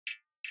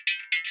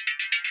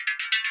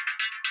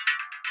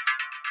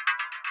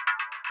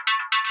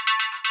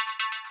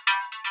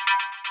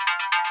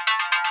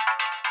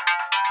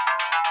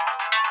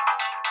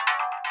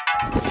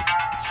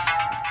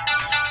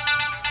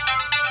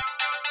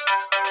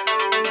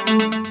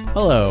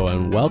Hello,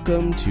 and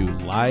welcome to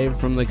Live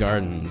from the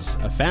Gardens,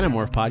 a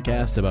Animorph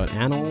podcast about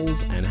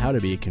animals and how to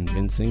be a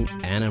convincing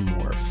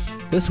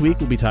Animorph. This week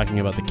we'll be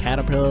talking about the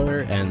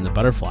caterpillar and the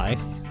butterfly,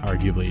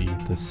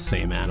 arguably the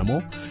same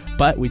animal,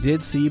 but we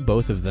did see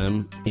both of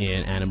them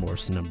in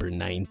Animorphs number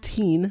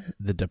 19,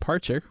 The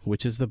Departure,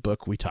 which is the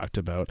book we talked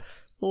about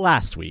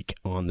last week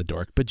on the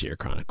Dork-Bajir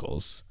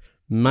Chronicles.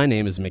 My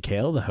name is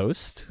Mikhail, the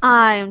host.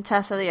 I'm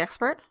Tessa, the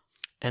expert.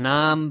 And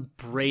I'm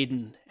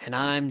Braden, and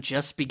I'm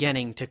just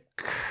beginning to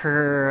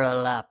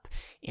curl up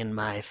in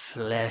my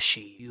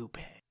fleshy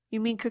pupate. You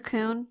mean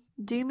cocoon?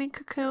 Do you mean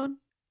cocoon?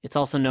 It's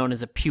also known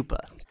as a pupa.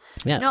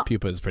 Yeah, No.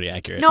 pupa is pretty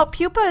accurate. No,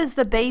 pupa is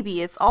the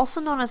baby. It's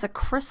also known as a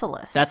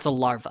chrysalis. That's a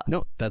larva.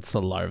 No, that's a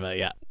larva,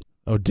 yeah.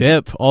 Oh,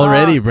 dip.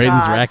 Already, Oh,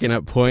 Braden's God. racking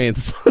up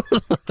points.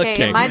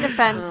 Okay, in my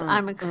defense,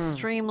 I'm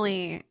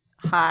extremely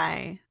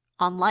high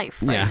on life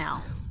right Yeah.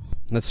 now.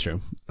 That's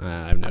true.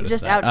 I've noticed I'm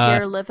just that. out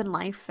here living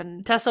life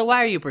and... Tessa,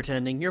 why are you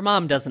pretending? Your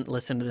mom doesn't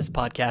listen to this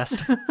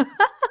podcast.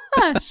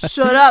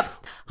 Shut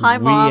up. Hi,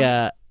 Mom.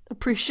 We,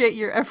 Appreciate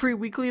your every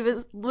weekly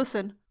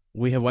listen.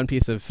 we have one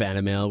piece of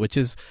fan mail, which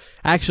is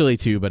actually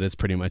two, but it's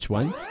pretty much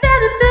one. Ooh,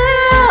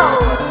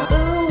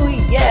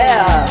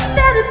 yeah.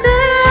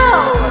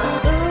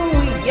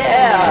 Ooh,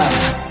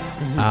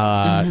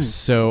 yeah.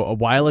 So a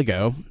while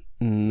ago,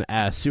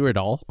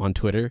 Sewerdoll on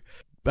Twitter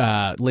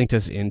linked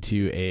us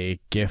into a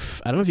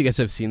GIF. I don't know if you guys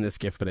have seen this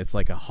GIF, but it's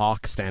like a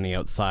hawk standing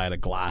outside a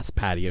glass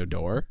patio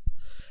door,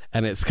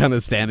 and it's kind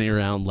of standing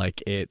around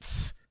like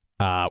it's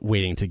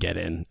waiting to get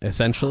in,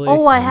 essentially.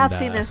 Oh, I And, have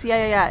seen this.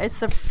 Yeah. It's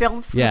the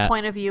film from Yeah. the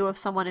point of view of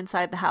someone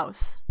inside the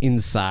house.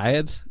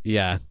 Inside,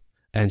 yeah.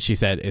 And she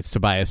said it's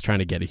Tobias trying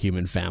to get a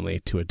human family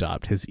to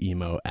adopt his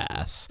emo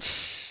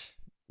ass.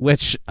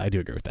 Which I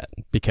do agree with that,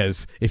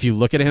 because if you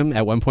look at him,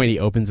 at one point he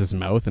opens his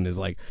mouth and is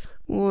like,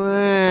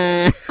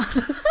 "Wah."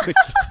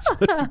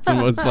 It's the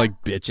most like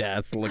bitch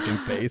ass looking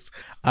face.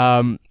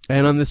 And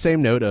on the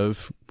same note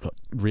of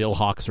real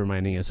hawks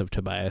reminding us of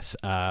Tobias,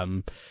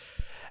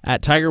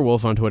 at Tiger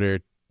Wolf on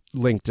Twitter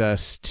linked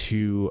us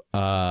to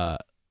a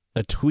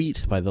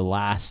tweet by the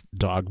last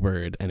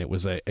Dogbird, and it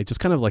was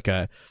just kind of like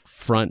a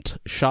front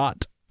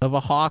shot of a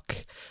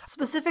hawk.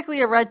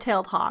 Specifically a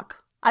red-tailed hawk.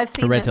 I've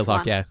seen A this red-tailed one.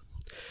 hawk, yeah.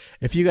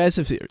 If you guys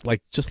have seen,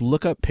 like, just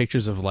look up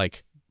pictures of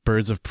like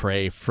birds of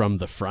prey from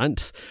the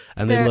front,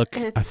 and they look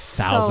It's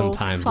 1,000 so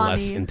times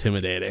less funny.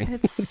 intimidating.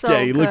 It's so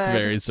yeah, he looked good.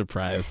 very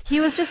surprised. He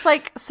was just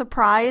like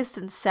surprised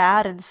and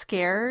sad and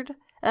scared.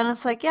 And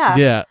it's like, yeah.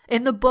 Yeah.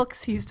 In the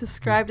books, he's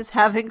described as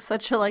having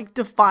such a like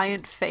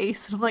defiant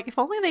face. And I'm like, if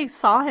only they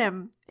saw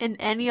him in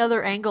any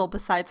other angle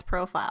besides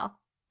profile.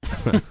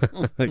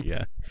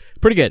 Yeah,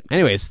 pretty good.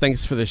 Anyways,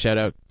 thanks for the shout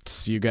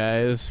outs, you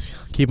guys.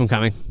 Keep them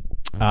coming.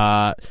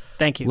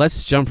 Thank you.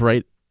 Let's jump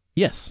right.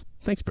 Yes,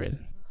 thanks,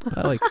 Braden.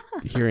 I like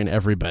hearing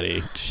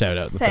everybody shout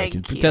out the thank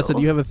you. Thank you. Tessa,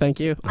 do you have a thank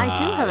you? I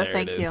do have a there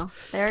thank it is. you.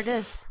 There it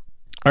is.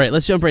 All right,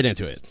 let's jump right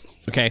into it.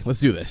 Okay, let's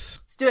do this.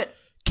 Let's do it.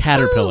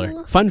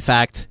 Caterpillar. Fun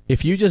fact,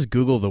 if you just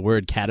Google the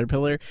word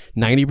caterpillar,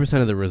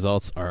 90% of the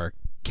results are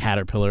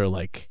Caterpillar,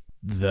 like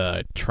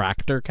the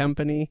tractor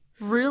company.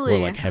 Really? Or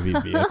like heavy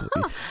vehicle.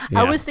 I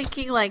Yeah. was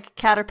thinking like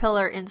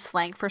caterpillar in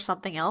slang for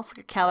something else,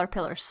 like a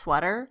caterpillar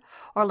sweater,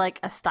 or like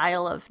a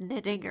style of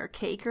knitting or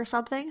cake or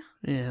something.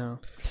 Yeah.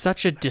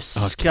 Such a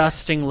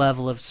disgusting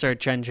level of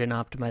search engine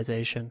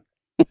optimization.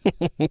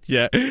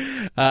 Yeah.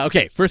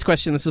 Okay, first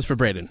question. This is for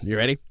Braden. You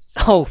ready?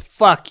 Oh,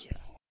 fuck you.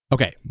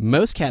 Okay,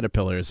 most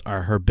caterpillars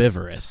are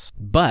herbivorous,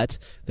 but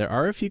there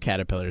are a few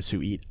caterpillars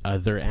who eat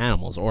other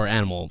animals, or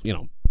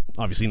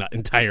obviously not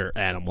entire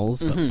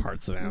animals, but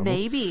parts of animals.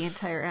 Maybe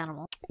entire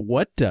animal.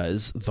 What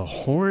does the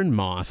horn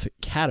moth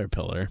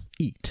caterpillar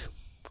eat?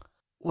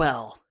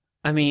 Well,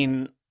 I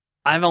mean,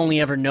 I've only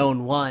ever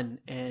known one,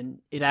 and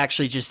it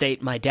actually just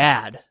ate my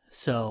dad.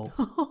 So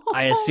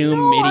I assume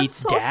no, it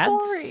eats I'm so dads?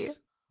 sorry.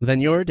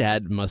 Then your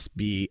dad must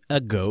be a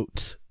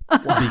goat. Wow.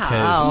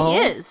 Because He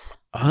is.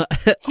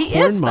 He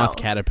horn is, moth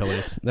though.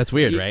 caterpillars. That's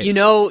weird, right? You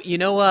know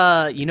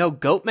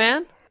Goat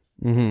Man?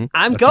 Mm-hmm.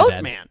 I'm That's my Goat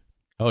dad. Man.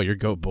 Oh, you're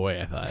Goat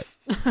Boy, I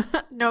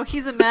thought. No,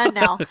 he's a man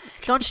now.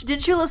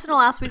 Didn't you listen to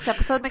last week's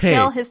episode,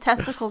 Mikhail? Hey. His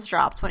testicles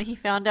dropped when he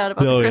found out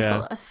about Oh, the yeah.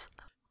 chrysalis.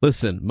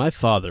 Listen, my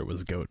father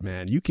was Goat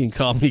Man. You can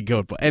call me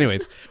Goat Boy.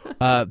 Anyways,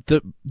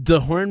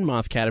 the horn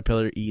moth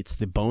caterpillar eats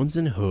the bones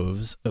and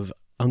hooves of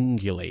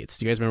ungulates.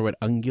 Do you guys remember what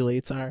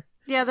ungulates are?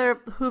 Yeah, they're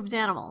hooved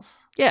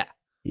animals. Yeah.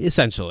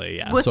 Essentially,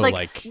 yeah. With So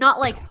like not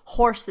like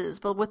horses,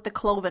 but with the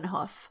cloven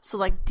hoof. So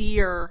like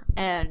deer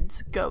and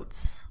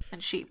goats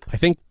and sheep. I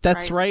think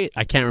that's Right. right.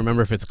 I can't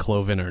remember if it's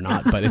cloven or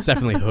not, but it's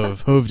definitely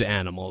hooved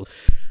animals.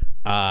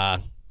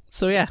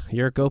 So yeah,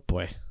 you're a Goat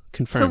Boy.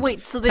 Confirmed. So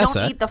wait, so they Tessa,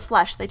 don't eat the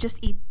flesh; they just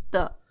eat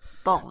the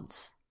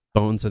bones.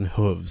 bones and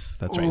hooves.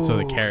 That's right. So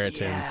the Ooh,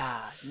 keratin.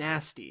 Yeah,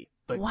 nasty.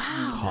 But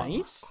Wow.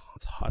 nice.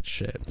 That's hot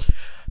shit.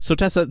 So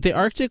Tessa, the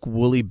Arctic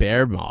woolly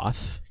bear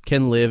moth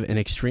can live in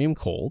extreme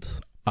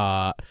cold,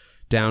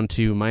 down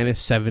to minus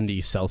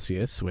 70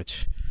 Celsius,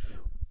 which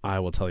I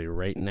will tell you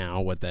right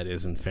now what that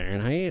is in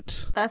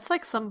Fahrenheit. That's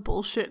like some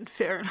bullshit in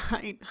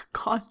Fahrenheit.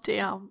 God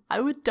damn.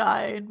 I would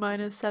die in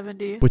minus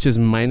 70. Which is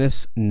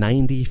minus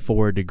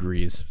 94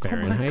 degrees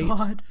Fahrenheit. Oh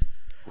my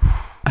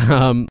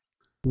God.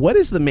 What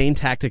is the main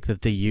tactic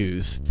that they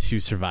use to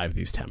survive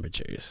these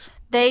temperatures?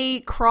 They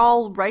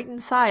crawl right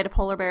inside a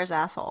polar bear's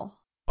asshole.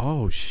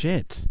 Oh,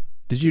 shit.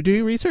 Did you do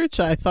your research?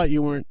 I thought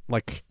you weren't,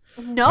 like...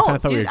 No,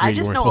 dude, I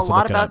just know a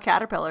lot about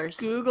caterpillars.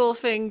 Google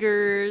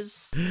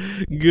fingers.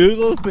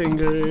 Google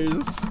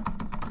fingers.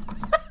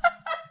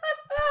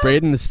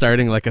 Braden is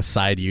starting like a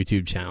side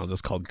YouTube channel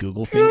just called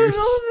Google Fingers.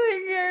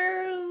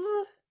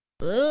 Google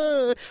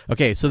fingers.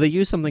 Okay, so they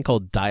use something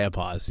called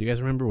diapause. Do you guys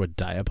remember what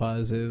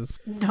diapause is?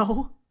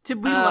 No.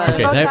 Did we learn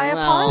okay, about that-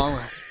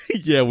 diapause?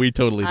 Yeah, we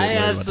totally did I learn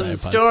have about some diapause.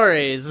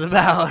 stories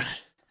about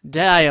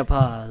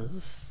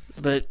diapause,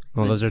 but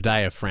Well, those are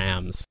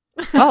diaphragms.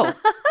 oh,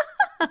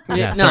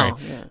 Yeah, no, sorry.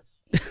 yeah.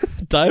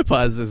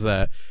 Diapause is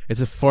it's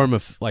a form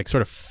of like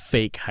sort of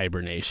fake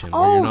hibernation.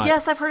 where you're Oh, not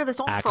yes, I've heard of this.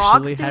 Don't actually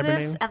frogs do this?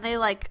 hibernating? And they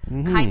like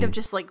kind of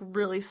just like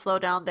really slow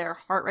down their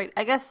heart rate.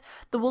 I guess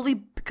the woolly,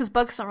 because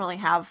bugs don't really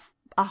have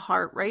a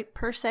heart rate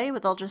per se,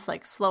 but they'll just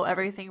like slow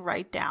everything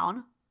right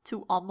down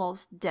to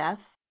almost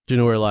death. Do you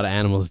know where a lot of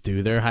animals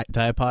do their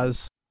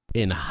diapause?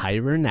 In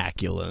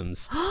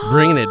hibernaculums.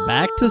 Bringing it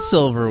back to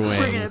Silverwing.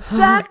 Bringing it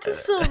back to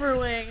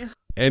Silverwing.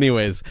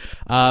 Anyways,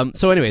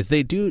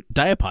 they do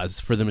diapause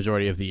for the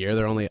majority of the year.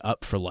 They're only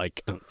up for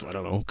like, I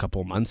don't know, a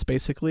couple months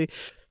basically.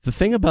 The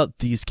thing about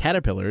these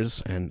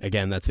caterpillars, and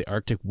again, that's the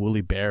Arctic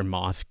woolly bear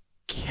moth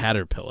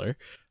caterpillar,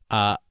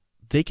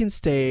 they can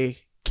stay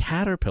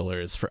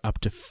caterpillars for up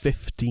to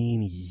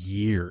 15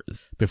 years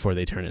before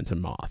they turn into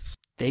moths.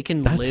 They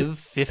can live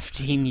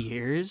 15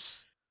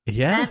 years?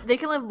 Yeah. And they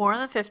can live more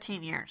than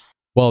 15 years.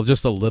 Well,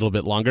 just a little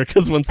bit longer,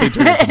 because once they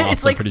turn into moths,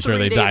 It's like I'm pretty sure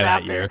 3 they days die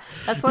that after. year.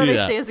 That's why they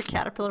Yeah. stay as a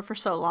caterpillar for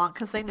so long,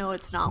 because they know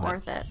it's not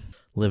worth it.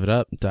 Live it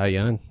up, die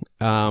young.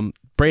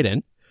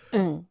 Braden,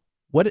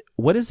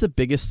 what is the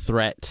biggest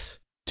threat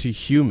to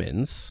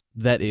humans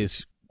that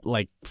is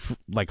like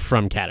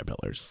from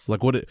caterpillars?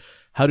 Like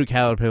how do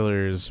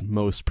caterpillars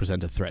most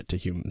present a threat to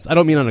humans? I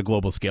don't mean on a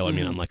global scale. I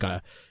mean on like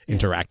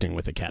interacting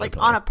with a caterpillar. Like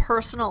on a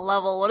personal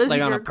level, what is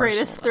Like on your a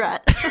greatest personal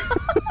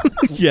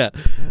threat? Yeah.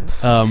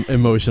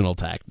 Emotional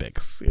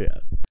tactics. Yeah.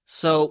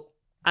 So,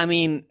 I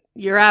mean,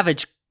 your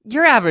average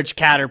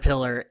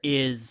caterpillar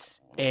is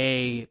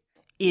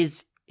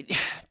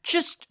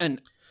just an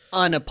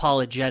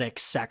unapologetic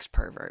sex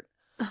pervert.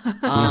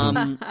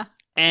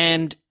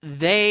 And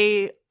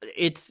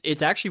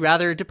it's actually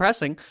rather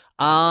depressing.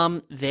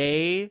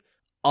 They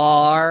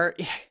are,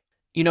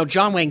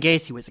 John Wayne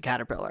Gacy was a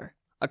caterpillar,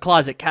 a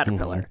closet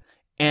caterpillar.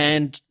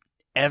 And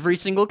every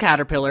single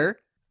caterpillar,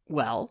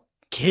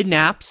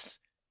 kidnaps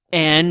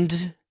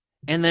and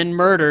then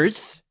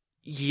murders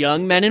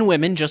young men and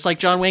women just like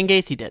John Wayne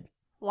Gacy did.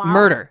 Wow.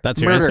 Murder. That's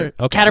your murder. answer?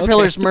 Okay,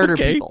 Caterpillars murder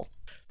okay. people.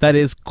 That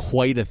is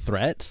quite a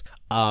threat.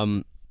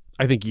 I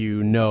think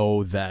you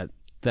know that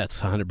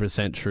that's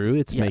 100% true.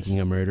 It's Yes. Making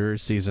a Murderer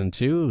season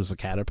 2. It was a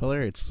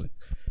caterpillar. It's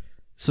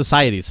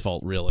society's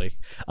fault, really.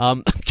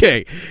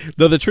 Okay.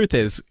 Though the truth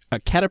is,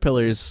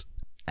 caterpillars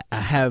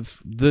have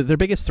their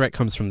biggest threat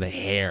comes from the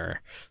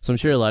hair. So I'm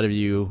sure a lot of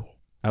you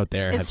out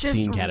there have It's just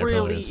seen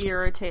caterpillars. really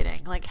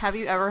irritating. Like, have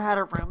you ever had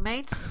a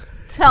roommate?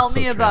 Tell It's so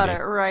me about trendy.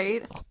 it,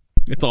 right?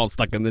 It's all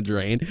stuck in the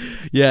drain.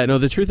 Yeah, no,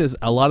 the truth is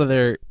a lot of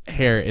their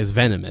hair is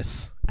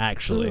venomous,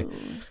 actually,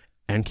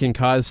 and can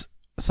cause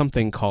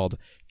something called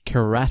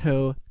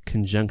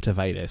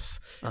keratoconjunctivitis,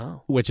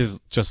 which is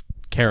just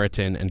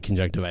keratin and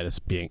conjunctivitis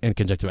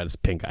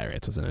pink eye,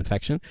 right? So it's an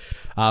infection.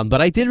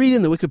 But I did read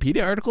in the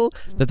Wikipedia article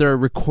that there are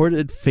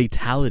recorded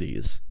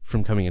fatalities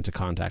from coming into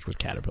contact with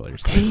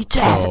caterpillars.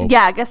 So,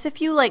 Yeah, I guess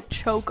if you like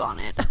choke on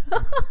it,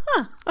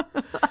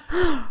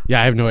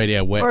 yeah, I have no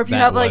idea what. or if you that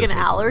have like was. an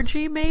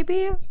allergy,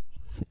 maybe.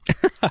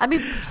 I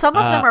mean, some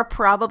of them are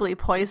probably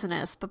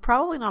poisonous, but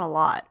probably not a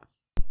lot.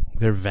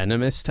 They're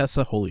venomous,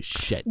 Tessa. Holy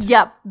shit.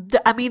 Yeah,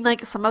 I mean,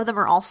 like some of them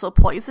are also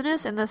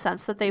poisonous in the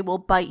sense that they will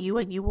bite you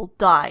and you will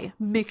die,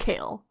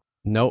 Mikhail.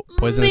 Nope,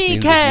 poisonous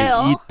means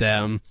Mikhail.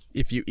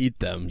 if you eat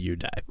them, you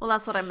die. Well,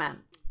 that's what I meant.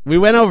 We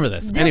went over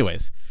this.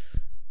 Anyways,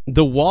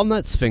 the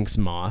walnut sphinx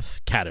moth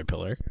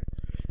caterpillar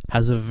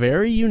has a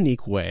very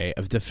unique way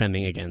of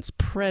defending against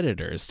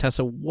predators.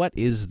 Tessa, what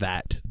is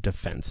that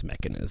defense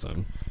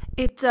mechanism?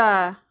 It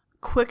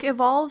quick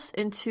evolves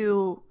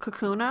into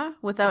Kakuna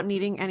without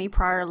needing any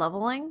prior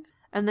leveling,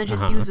 and then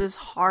just uses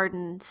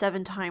Harden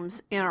 7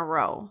 times in a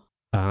row.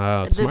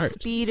 The The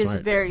speed is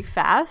very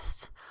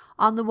fast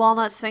on the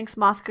walnut sphinx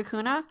moth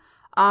Kakuna,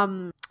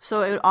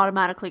 so it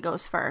automatically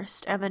goes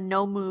first, and then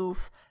no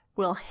move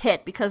will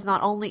hit, because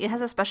not only it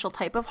has a special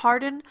type of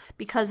Harden,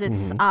 because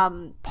it's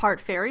part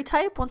fairy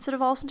type once it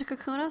evolves into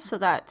Kakuna, so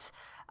that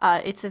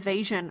its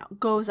evasion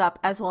goes up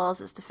as well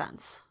as its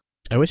defense.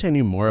 I wish I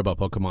knew more about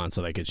Pokemon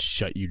so that I could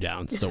shut you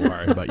down so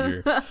hard about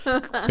your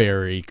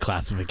fairy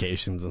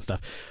classifications and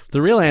stuff.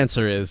 The real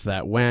answer is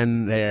that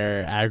when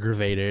they're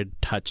aggravated,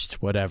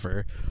 touched,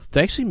 whatever,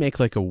 they actually make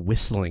like a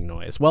whistling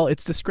noise. Well,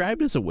 it's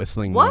described as a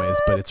whistling noise,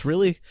 but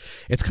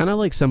it's kind of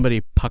like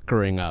somebody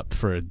puckering up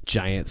for a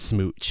giant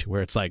smooch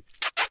where it's like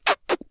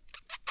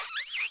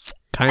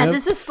kind of. And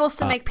this is supposed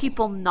to make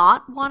people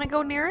not want to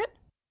go near it?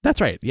 That's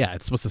right. Yeah,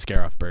 it's supposed to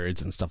scare off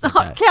birds and stuff like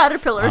that.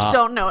 Caterpillars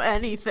don't know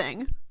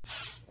anything.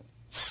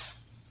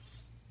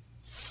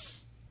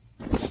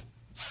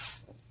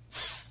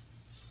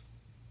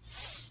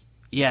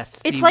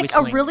 Yes. It's like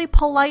whistling. a really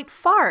polite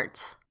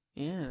fart.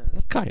 Yeah.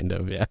 Kind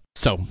of, yeah.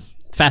 So,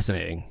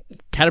 fascinating.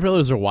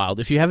 Caterpillars are wild.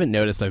 If you haven't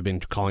noticed, I've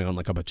been calling on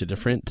like a bunch of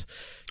different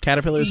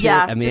caterpillars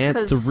Yeah, here. And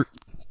just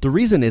the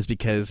reason is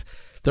because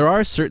there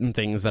are certain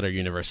things that are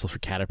universal for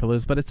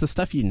caterpillars, but it's the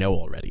stuff you know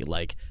already.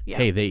 Like,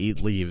 hey, they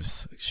eat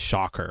leaves.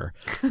 Shocker.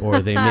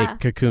 Or they make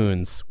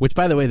cocoons, which,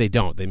 by the way, they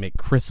don't. They make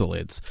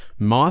chrysalids.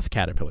 Moth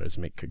caterpillars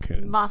make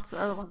cocoons. Moths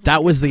are the ones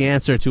That was the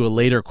answer to a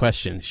later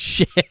question.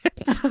 Shit.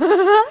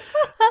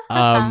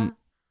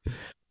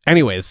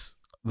 Anyways,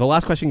 the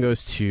last question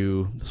goes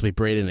to, this will be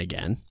Brayden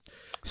again.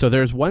 So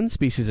there's one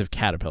species of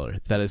caterpillar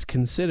that is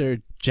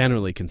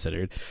generally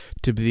considered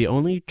to be the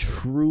only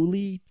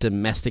truly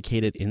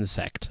domesticated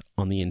insect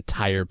on the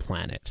entire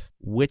planet.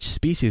 Which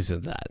species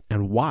is that,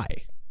 and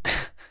why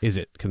is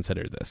it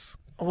considered this?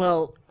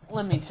 Well,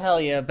 let me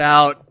tell you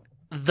about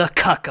the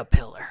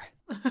cuckapillar.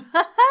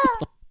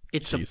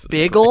 It's Jesus a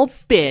big Christ. old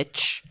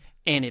bitch,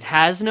 and it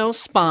has no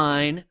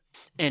spine,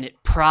 and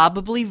it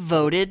probably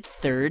voted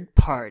third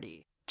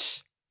party.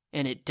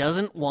 And it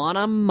doesn't want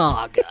a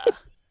MAGA.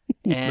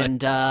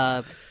 And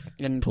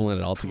and Pulling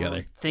it all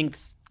together.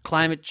 Thinks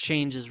climate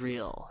change is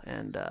real.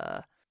 And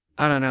I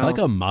don't know. I like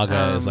a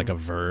MAGA is like a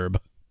verb.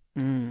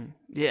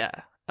 Yeah.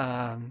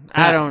 I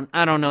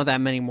don't know that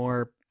many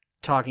more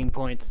talking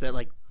points that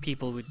like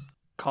people would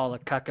call a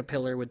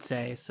cuckapillar would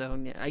say. So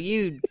yeah,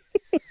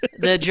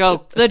 the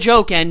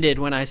joke ended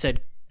when I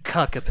said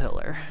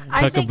cuckapillar.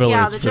 I think,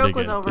 Cuckapillar is the pretty joke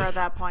was good. over at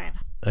that point.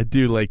 I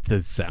do like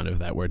the sound of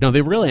that word. No,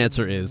 the real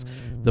answer is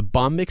the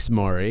Bombyx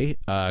mori,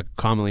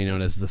 commonly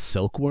known as the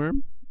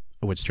silkworm,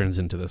 which turns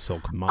into the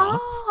silk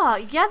moth.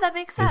 Oh, yeah, that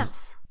makes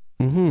sense.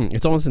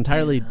 It's almost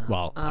entirely,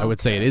 I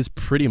would say it is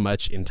pretty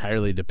much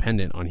entirely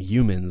dependent on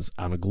humans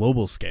on a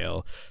global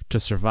scale to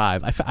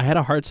survive. I had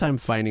a hard time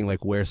finding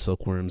like where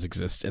silkworms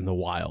exist in the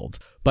wild.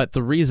 But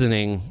the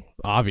reasoning,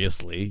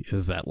 obviously,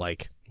 is that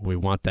like we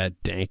want that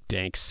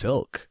dank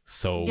silk.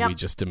 So we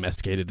just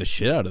domesticated the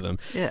shit out of them.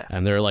 Yeah.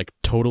 And they're like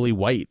totally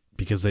white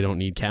because they don't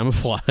need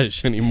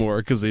camouflage anymore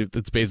because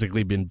it's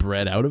basically been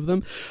bred out of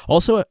them.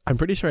 Also, I'm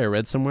pretty sure I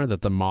read somewhere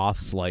that the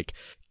moths like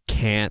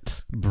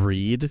can't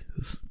breed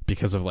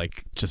because of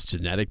like just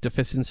genetic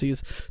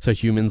deficiencies. So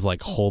humans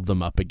like hold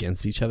them up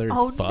against each other.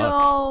 Oh,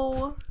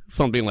 no.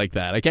 Something like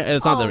that. I can't.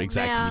 It's not the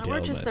exact man, detail.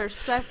 we're just but- their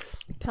sex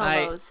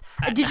pillows.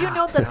 Did you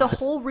know that the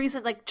whole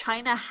reason like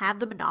China had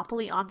the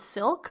monopoly on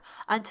silk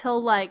until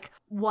like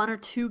one or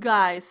two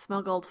guys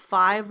smuggled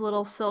 5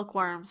 little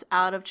silkworms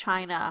out of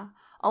China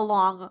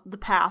along the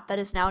path that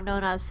is now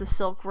known as the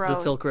Silk Road.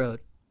 The Silk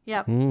Road.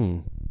 Yep. I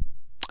did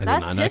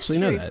That's not actually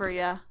know history that. for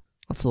you.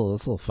 That's a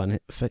little fun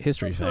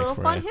history That's a fact little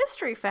for fun you.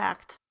 history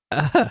fact.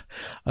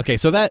 Okay,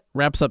 so that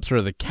wraps up sort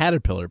of the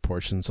caterpillar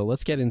portion. So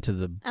let's get into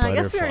the And I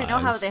guess we already know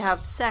how butterflies. they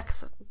have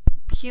sex.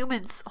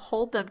 Humans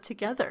hold them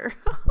together.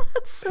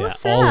 That's so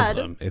sad. all of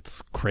them.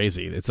 It's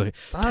crazy. It's a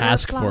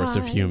task force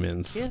of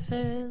humans.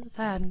 Kisses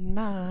at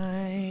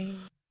night.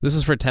 This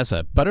is for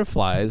Tessa.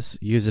 Butterflies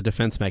use a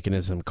defense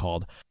mechanism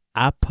called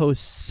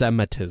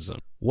aposematism.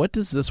 What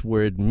does this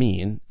word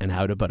mean, and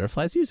how do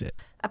butterflies use it?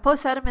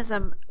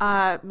 Aposematism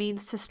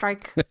means to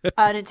strike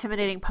an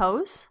intimidating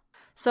pose.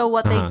 So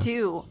what they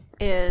do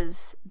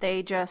is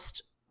they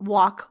just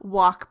walk,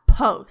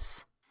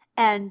 pose.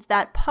 And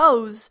that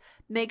pose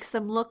makes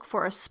them look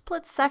for a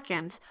split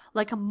second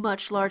like a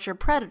much larger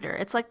predator.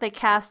 It's like they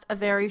cast a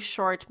very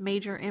short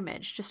major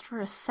image just for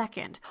a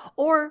second.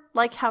 Or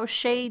like how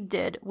Shay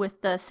did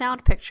with the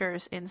sound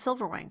pictures in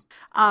Silverwing.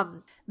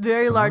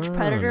 Very large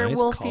predator nice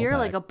will fear, callback.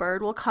 like a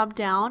bird will come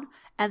down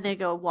and they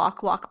go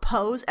walk,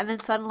 pose. And then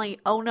suddenly,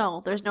 oh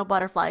no, there's no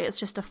butterfly. It's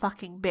just a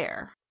fucking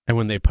bear. And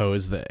when they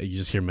pose, you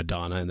just hear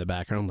Madonna in the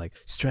background like,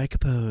 strike a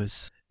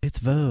pose. It's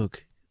Vogue.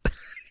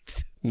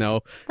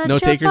 No Let your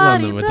takers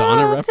on the body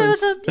Madonna move to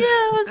reference. the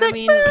music, I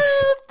mean- move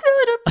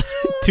to the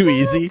music. Too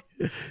easy.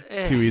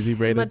 Too easy,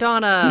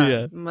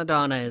 Brayden.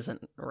 Madonna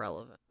isn't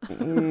relevant.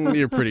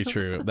 You're pretty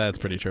true. That's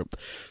pretty true.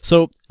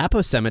 So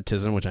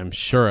aposematism, which I'm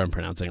sure I'm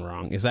pronouncing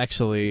wrong, is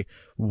actually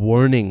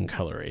warning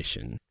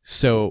coloration.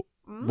 So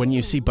when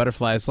you see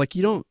butterflies, like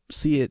you don't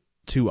see it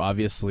too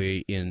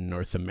obviously in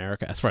North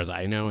America, as far as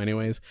I know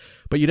anyways,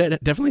 but you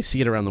definitely see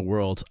it around the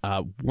world.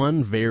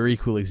 One very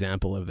cool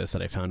example of this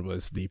that I found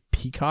was the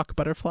peacock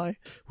butterfly,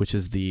 which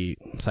is the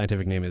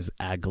scientific name is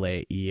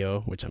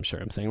Aglaeo, which I'm sure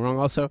I'm saying wrong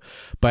also.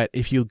 But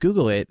if you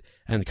Google it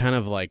and kind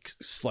of like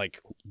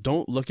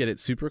don't look at it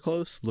super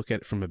close, look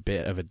at it from a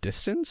bit of a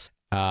distance,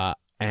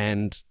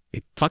 and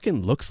it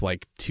fucking looks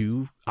like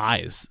two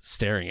eyes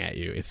staring at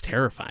you. It's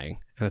terrifying.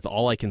 And that's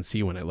all I can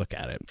see when I look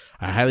at it.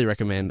 I highly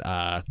recommend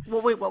Well,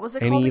 wait, what was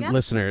it called any again?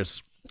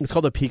 listeners. It's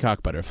called a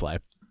peacock butterfly.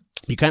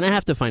 You kind of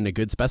have to find a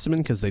good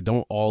specimen because they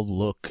don't all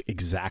look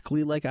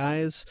exactly like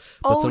eyes.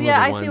 But Oh, some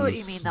yeah, of the I see what ones-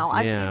 you mean, though.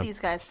 I've yeah. seen these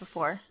guys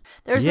before.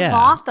 There's Yeah. a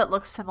moth that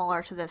looks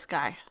similar to this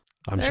guy.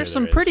 I'm sure There's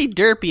some there is. pretty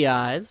derpy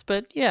eyes,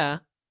 but yeah.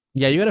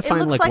 Yeah, you got to It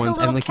find looks like like a ones,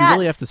 little and like cat. you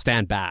really have to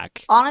stand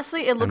back.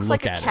 Honestly, it looks And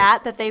like look a at it.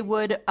 cat that they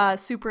would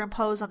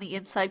superimpose on the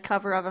inside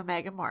cover of a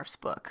Metamorphs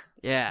book.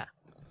 Yeah.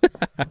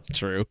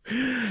 True.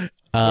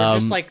 Or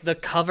just like the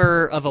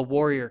cover of a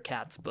Warrior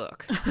Cats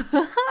book.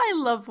 I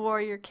love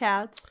warrior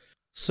cats.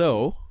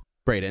 So,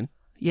 Brayden,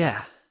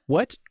 Yeah.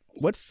 what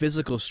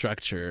physical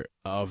structure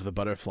of the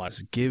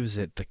butterflies gives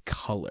it the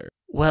color?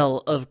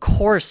 Well, of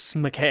course,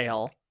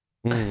 Mikhail,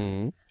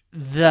 Mhm.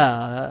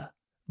 the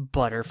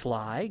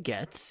butterfly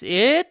gets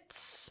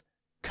its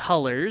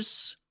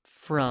colors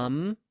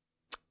from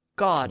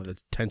God. What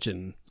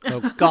attention.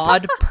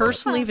 God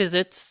personally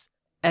visits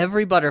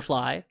every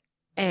butterfly,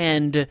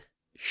 and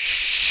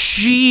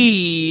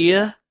she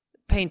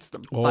paints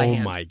them by Oh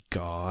hand. my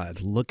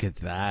god, look at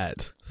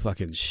that.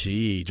 Fucking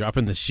she.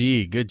 Dropping the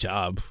she. Good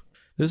job.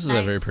 This is a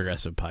very Nice.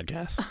 progressive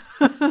podcast.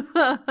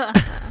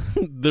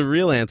 The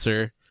real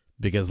answer,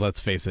 because let's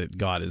face it,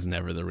 God is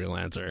never the real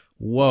answer.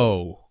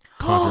 Whoa.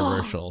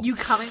 Controversial. You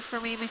coming for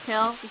me,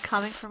 Mikhail? You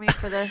coming for me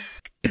for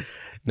this?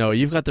 No,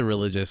 you've got the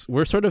religious.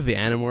 We're sort of the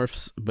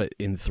Animorphs, but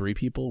in 3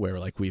 people, where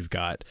like we've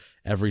got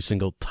every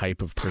single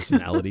type of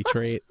personality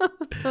trait.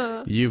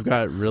 You've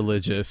got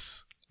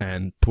religious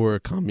and poor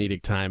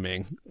comedic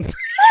timing.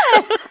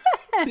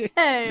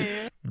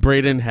 Hey.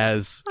 Brayden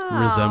has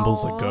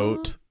resembles a Aw.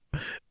 goat,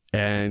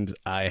 and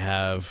I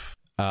have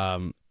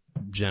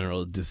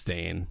general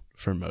disdain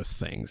for most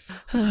things.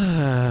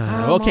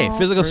 Okay,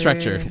 physical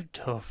structure. Afraid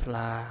to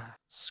fly.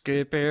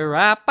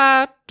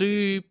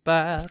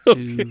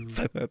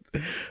 Skippy-rappa-doo-ba-doo.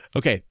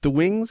 Okay, the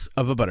wings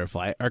of a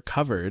butterfly are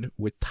covered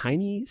with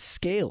tiny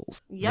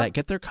scales Yep. that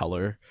get their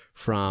color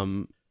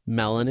from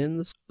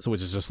melanins, so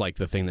which is just like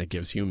the thing that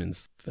gives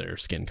humans their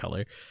skin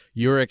color,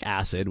 uric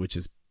acid, which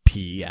is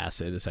P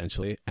acid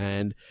essentially,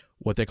 and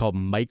what they call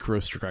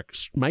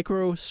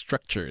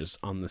microstructures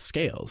on the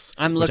scales.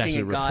 I'm which looking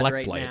actually at God reflect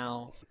right light.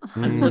 now.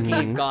 I'm looking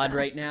Mhm. at God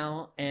right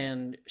now,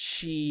 and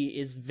she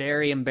is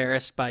very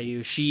embarrassed by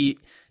you. She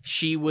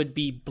would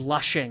be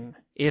blushing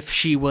if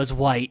she was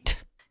white.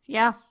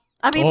 Yeah.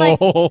 I mean, like,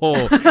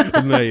 Oh,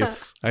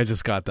 nice. I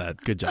just got that.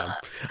 Good job.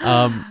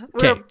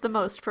 Okay. we're the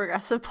most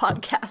progressive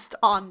podcast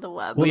on the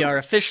web. We are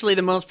officially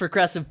the most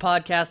progressive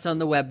podcast on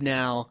the web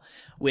now,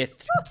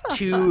 with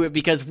 2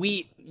 because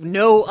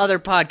no other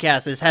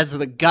podcast has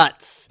the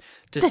guts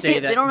to say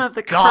that They don't have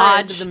the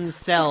God courage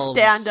themselves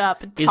to stand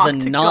up and is talk a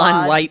to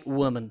non-white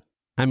woman.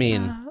 I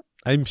mean,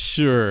 I'm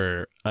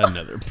sure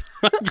another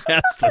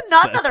podcast. that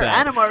Not said another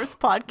that. Animorphs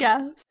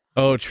podcast.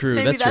 Oh, true.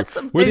 Maybe That's that's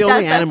true. We're the maybe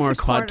only that's the Animorphs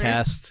corner.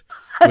 podcast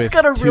That's with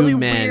got a 2 really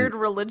men weird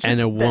religious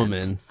and a bent.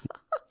 woman.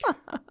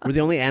 We're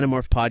the only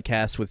Animorph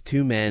podcast with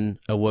 2 men,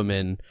 a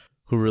woman,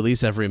 who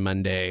release every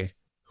Monday,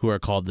 who are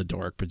called the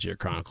Dork-Bajir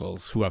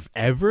Chronicles, who have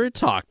ever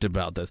talked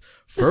about this.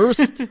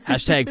 First,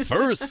 hashtag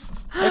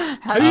first.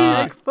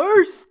 Hashtag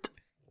first.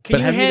 Can But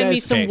you have you hand me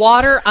guys- some okay.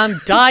 water?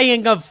 I'm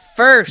dying of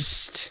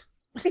thirst.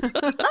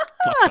 Fuck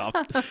off.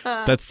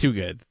 That's too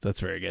good. That's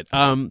very good.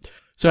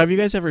 So have you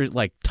guys ever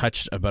like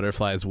touched a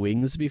butterfly's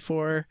wings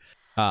before?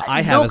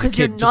 I have No, as a because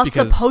you're kid, just not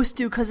because. supposed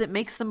to, because it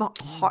makes them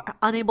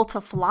unable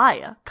to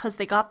fly, because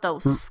they got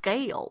those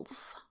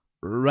scales.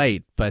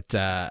 Right, but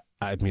I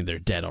mean they're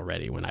dead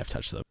already when I've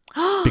touched them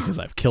because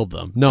I've killed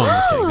them. No, I'm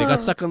just kidding. They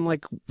got stuck on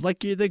like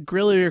the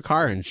grill of your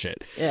car and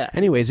shit. Yeah.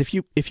 Anyways, if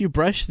you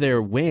brush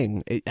their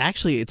wing,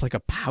 it's like a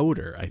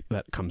powder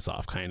that comes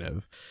off, kind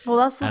of. Well,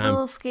 that's the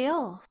little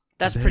scale.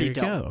 That's There pretty you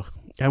dope. go.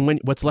 And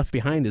what's left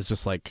behind is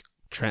just like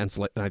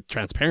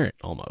transparent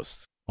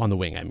almost on the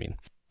wing. I mean.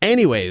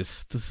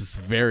 Anyways, this is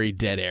very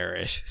dead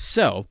airish.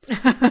 So,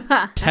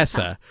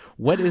 Tessa,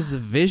 what is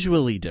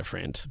visually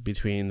different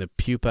between the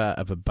pupa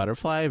of a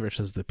butterfly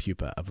versus the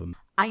pupa of a...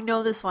 I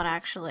know this one,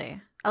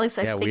 actually. At least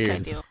I Yeah, think weird. I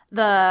do.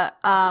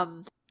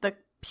 The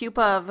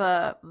pupa of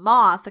a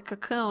moth, a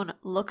cocoon,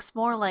 looks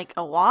more like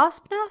a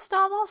wasp nest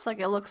almost. Like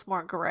it looks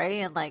more gray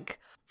and like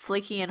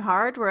flaky and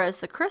hard, whereas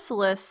the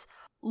chrysalis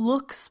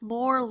looks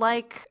more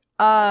like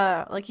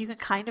you can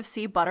kind of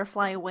see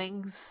butterfly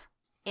wings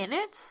in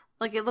it.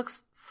 Like it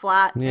looks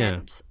flat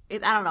Yeah.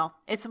 and I don't know.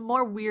 It's a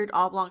more weird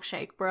oblong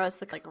shape, whereas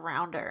the like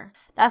rounder.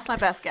 That's my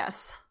best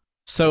guess.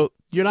 So,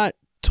 you're not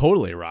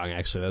totally wrong,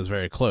 actually. That was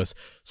very close.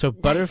 So,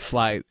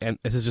 butterfly, and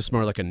this is just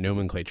more like a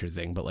nomenclature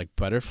thing, but like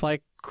butterfly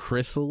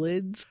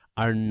chrysalids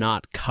are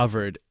not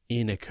covered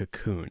in a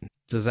cocoon.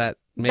 Does that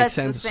make That's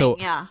sense? the thing, So,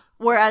 yeah.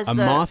 Whereas a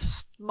the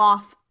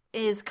moth...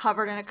 is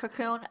covered in a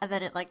cocoon and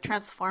then it like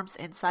transforms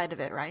inside of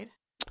it, right?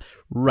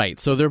 Right.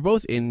 So they're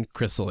both in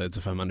chrysalids,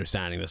 if I'm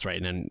understanding this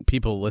right. And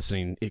people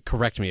listening,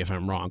 correct me if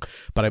I'm wrong,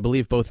 but I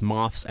believe both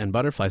moths and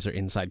butterflies are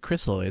inside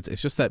chrysalids.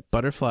 It's just that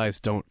butterflies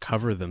don't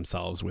cover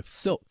themselves with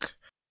silk.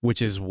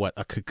 which is what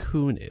a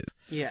cocoon is.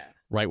 Yeah.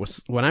 Right?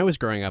 When I was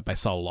growing up, I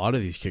saw a lot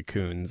of these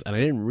cocoons, and I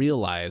didn't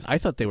realize, I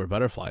thought they were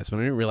butterflies, but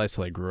I didn't realize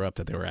till I grew up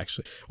that they were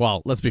actually,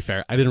 well, let's be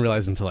fair, I didn't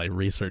realize until I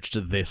researched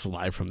this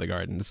live from the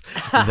gardens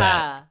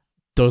that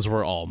those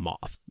were all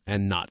moths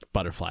and not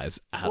butterflies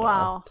at all.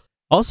 Wow.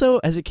 Also,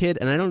 as a kid,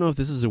 and I don't know if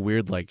this is a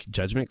weird like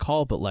judgment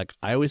call, but like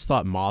I always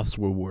thought moths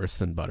were worse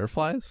than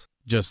butterflies,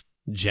 just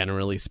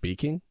generally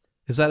speaking.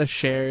 Is that a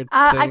shared thing?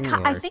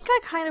 I think I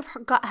kind of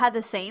had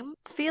the same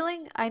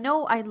feeling. I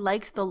know I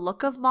liked the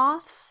look of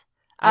moths.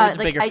 I was a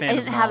bigger fan I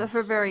didn't of have it moths.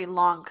 for very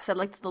long because I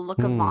liked the look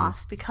of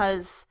moths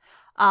because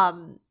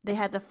they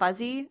had the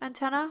fuzzy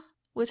antenna,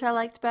 which I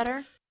liked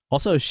better.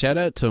 Also, shout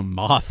out to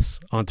Moths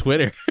on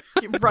Twitter.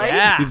 Right?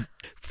 Yeah. He's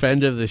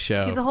friend of the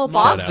show. He's a whole Shout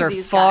box out. Moths of are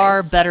these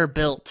far guys. better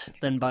built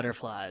than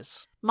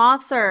butterflies.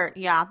 Moths are,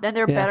 then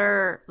they're Yeah.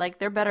 better, like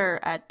they're better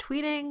at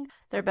tweeting,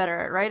 they're better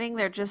at writing,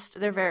 they're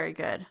very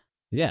good.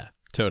 Yeah,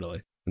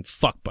 totally. And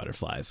fuck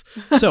butterflies.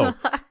 So,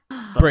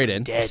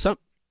 Brayden,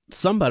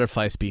 some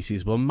butterfly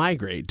species will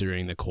migrate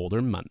during the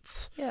colder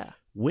months. Yeah.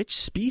 Which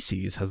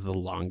species has the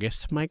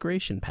longest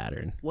migration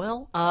pattern?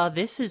 Well,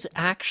 this is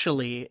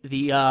actually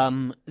the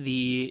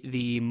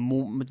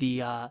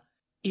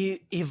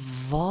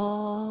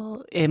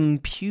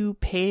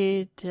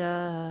pupate.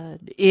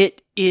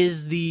 It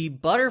is the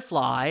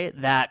butterfly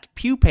that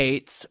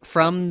pupates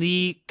from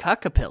the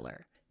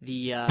caterpillar.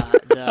 The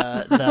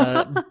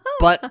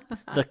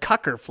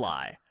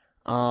cuckerfly.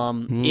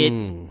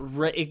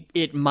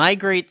 It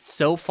migrates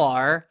so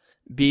far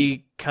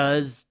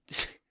because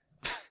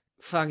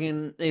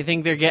fucking they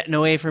think they're getting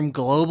away from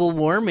global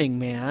warming,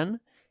 man.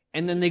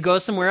 And then they go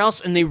somewhere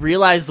else and they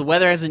realize the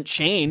weather hasn't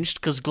changed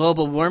because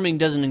global warming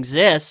doesn't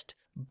exist,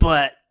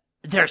 but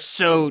they're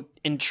so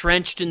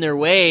entrenched in their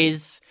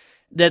ways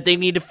that they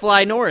need to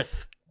fly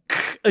north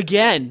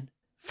again.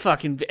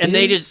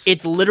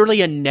 It's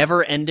literally a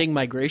never-ending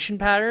migration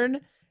pattern.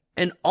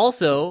 And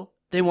also,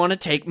 they want to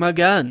take my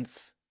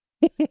guns.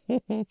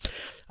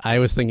 I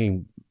was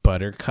thinking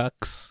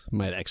buttercucks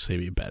might actually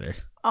be better.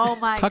 Oh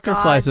my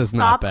Cuckerflies god, is stop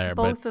not better,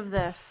 but both of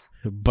this.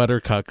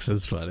 buttercucks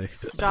is funny.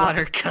 Stop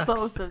Buttercucks.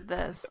 both of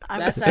this. I'm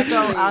That's so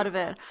actually- out of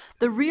it.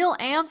 The real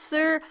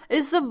answer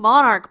is the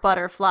monarch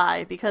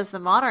butterfly, because the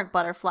monarch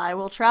butterfly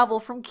will travel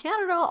from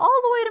Canada all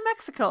the way to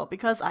Mexico,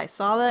 because I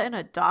saw that in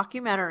a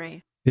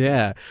documentary.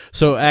 Yeah.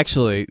 So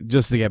actually,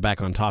 just to get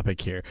back on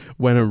topic here,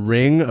 when a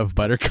ring of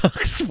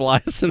buttercucks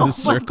flies in Oh a my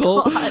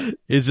circle, God.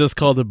 it's just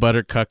called a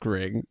buttercuck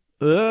ring.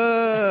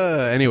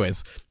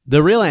 Anyways,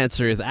 the real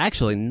answer is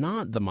actually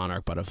not the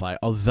monarch butterfly,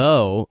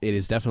 although it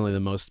is definitely the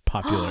most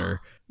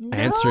popular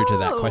answer to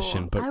that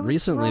question. No, But I was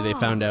recently they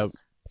found wrong.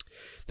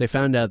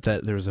 out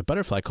that there was a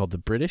butterfly called the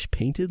British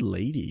Painted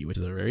Lady, which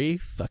is a very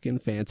fucking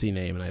fancy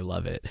name, and I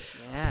love it.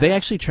 Yeah. They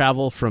actually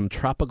travel from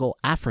tropical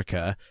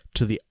Africa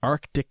to the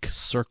Arctic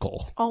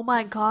Circle. Oh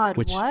my god,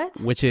 what?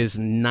 Which is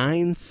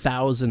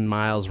 9,000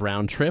 miles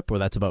round trip, or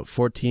that's about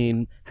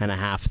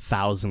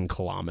 14,500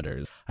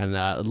 kilometers. And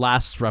it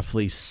lasts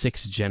roughly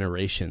 6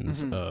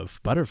 generations of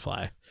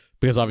butterfly.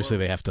 Because obviously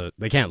they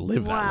can't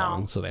live that Wow.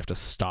 long, so they have to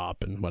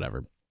stop and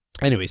whatever.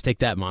 Anyways, take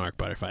that, monarch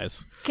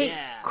butterflies. Okay,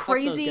 Yeah, fuck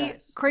those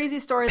guys. crazy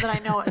story that I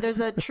know. There's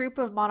a troop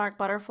of monarch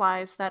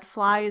butterflies that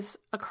flies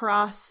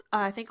across,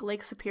 I think,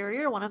 Lake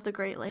Superior, one of the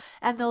Great Lakes,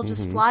 and they'll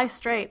just fly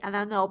straight, and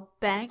then they'll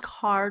bank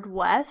hard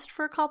west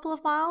for a couple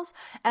of miles,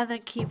 and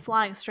then keep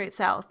flying straight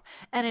south.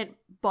 And it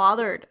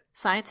bothered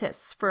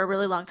scientists for a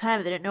really long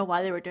time. They didn't know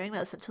why they were doing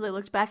this until they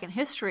looked back in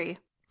history.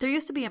 There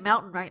used to be a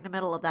mountain right in the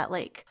middle of that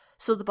lake,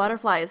 so the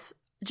butterflies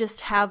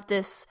just have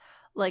this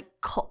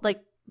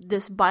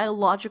this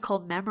biological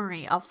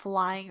memory of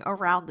flying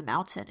around the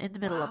mountain in the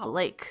middle of the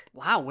lake.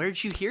 Wow,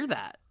 where'd you hear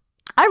that?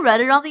 I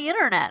read it on the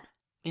internet.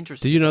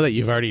 Interesting. Did you know that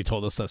you've already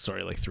told us that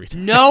story like 3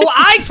 times? No,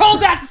 I told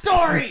that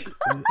story!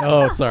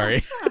 Oh,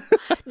 sorry.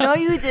 No,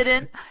 you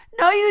didn't.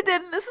 No, you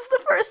didn't. This is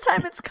the first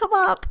time it's come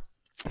up.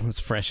 That's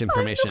fresh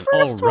information.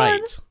 first All right,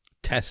 one.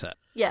 Tessa.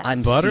 Yes.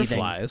 I'm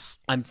Butterflies.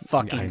 I'm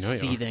fucking I know you are.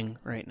 seething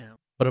right now.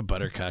 What a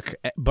buttercuck.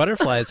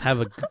 Butterflies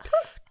have a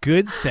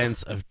good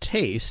sense of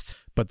taste,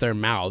 but their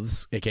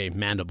mouths, aka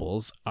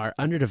mandibles, are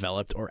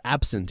underdeveloped or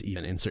absent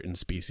even in certain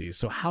species.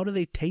 So how do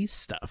they taste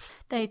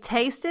stuff? They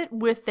taste it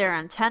with their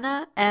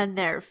antenna and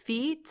their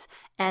feet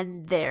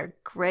and their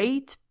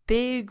great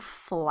big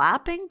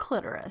flapping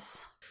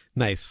clitoris.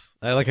 Nice.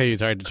 I like how you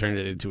tried to turn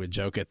it into a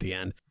joke at the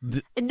end.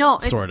 No,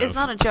 Sort it's of.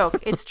 not a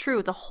joke. It's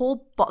true. The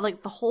whole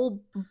the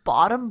whole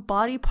bottom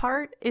body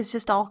part is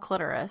just all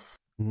clitoris.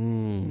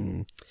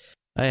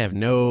 I have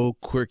no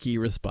quirky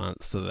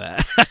response to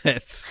that.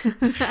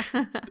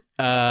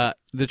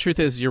 The truth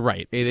is, you're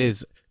right. It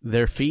is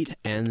their feet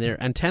and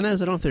their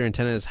antennas. I don't know if their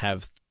antennas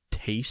have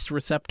taste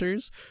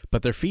receptors,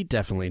 but their feet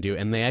definitely do.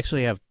 And they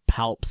actually have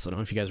palps. I don't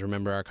know if you guys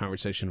remember our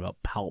conversation about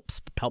palps.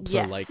 Palps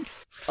Yes. are like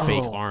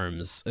fake Oh.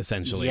 arms,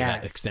 essentially,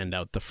 that Yes. extend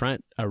out the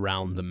front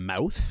around the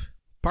mouth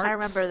parts. I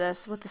remember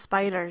this with the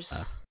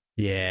spiders.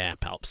 Yeah,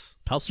 palps.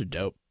 Palps are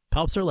dope.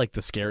 Palps are like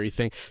the scary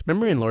thing.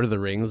 Remember in Lord of the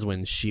Rings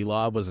when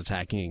Shelob was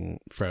attacking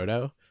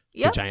Frodo?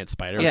 Yep. The giant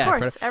spider? Of Yeah.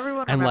 course,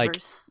 everyone And, like,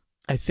 remembers.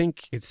 I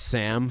think it's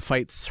Sam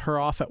fights her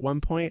off at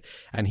one point,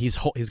 and he's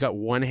got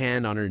one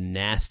hand on her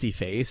nasty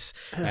face,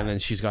 and then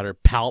she's got her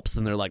palps,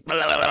 and they're like, and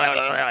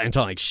trying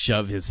to like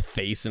shove his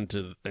face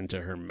into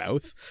her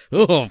mouth.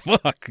 Oh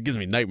fuck! It gives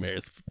me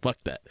nightmares. Fuck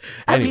that.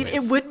 Anyways, I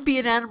mean, it wouldn't be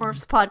an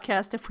Animorphs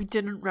podcast if we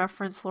didn't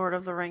reference Lord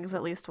of the Rings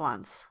at least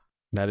once.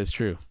 that is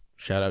true.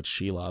 Shout out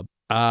Shelob.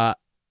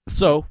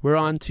 So we're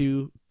on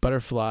to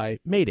butterfly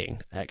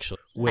mating, actually,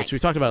 which we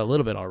Nice. talked about a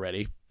little bit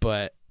already,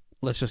 but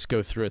let's just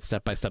go through it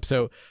step by step.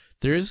 So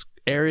there's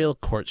aerial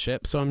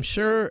courtship. So I'm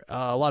sure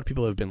a lot of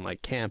people have been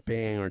like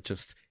camping or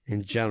just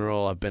in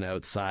general have been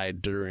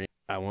outside during,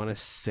 I want to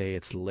say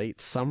it's late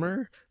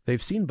summer.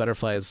 They've seen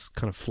butterflies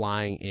kind of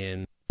flying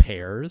in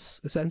pairs,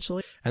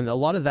 essentially. And a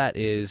lot of that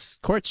is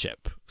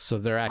courtship. So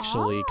they're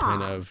actually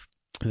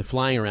they're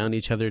flying around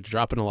each other,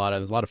 dropping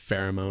there's a lot of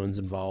pheromones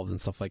involved and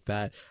stuff like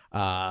that.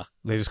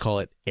 They just call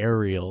it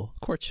aerial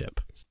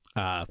courtship.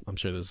 I'm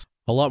sure there's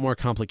a lot more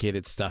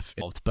complicated stuff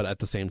involved, but at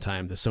the same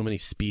time, there's so many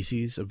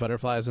species of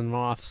butterflies and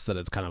moths that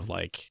it's kind of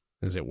like,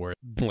 is it worth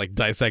like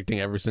dissecting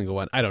every single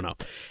one? I don't know.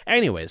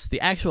 Anyways,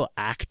 the actual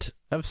act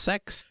of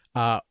sex,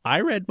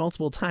 I read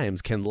multiple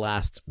times, can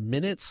last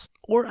minutes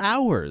or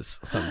hours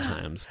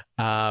sometimes.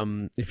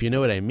 If you know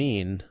what I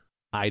mean,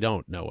 I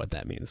don't know what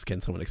that means.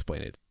 Can someone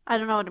explain it? I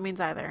don't know what it means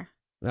either.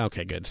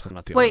 Okay, good. I'm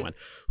not the only one.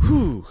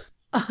 Whew.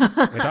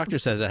 My doctor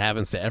says it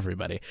happens to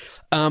everybody.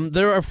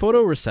 There are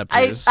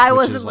photoreceptors. I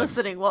wasn't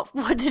listening.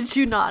 What did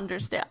you not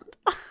understand?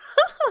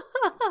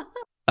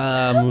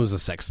 It was a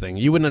sex thing.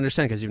 You wouldn't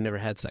understand because you've never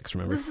had sex,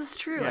 remember? This is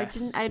true. Yes.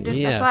 I didn't.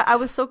 Yeah. That's why I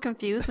was so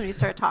confused when you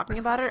started talking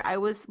about it. I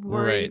was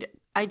worried Right.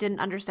 I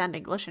didn't understand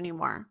English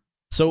anymore.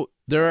 So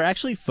there are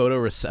actually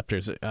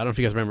photoreceptors. I don't know if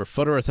you guys remember.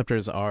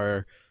 Photoreceptors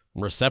are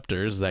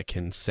receptors that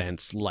can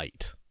sense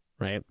light,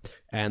 right?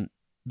 And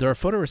there are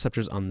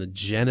photoreceptors on the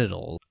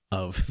genitals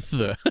of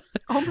the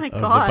Oh my of the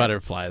god.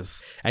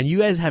 butterflies. And you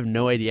guys have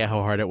no idea how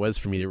hard it was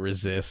for me to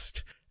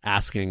resist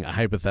asking a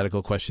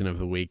hypothetical question of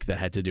the week that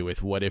had to do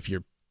with what if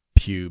your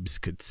pubes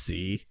could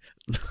see.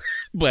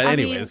 But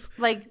anyways.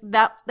 I mean, like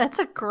that's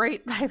a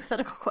great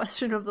hypothetical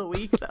question of the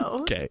week though.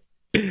 Okay.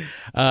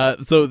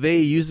 So they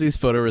use these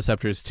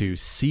photoreceptors to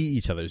see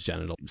each other's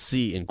genitals,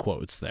 see in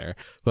quotes there,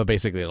 but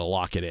basically to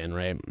lock it in,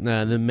 right?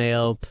 The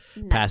male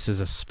passes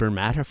a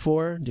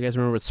spermatophore. Do you guys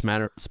remember what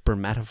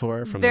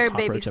spermatophore from Very the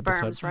baby cockroach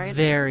sperms, episode? right?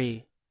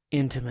 Very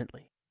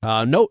intimately.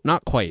 No,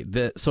 not quite.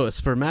 So a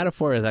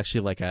spermatophore is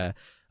actually like a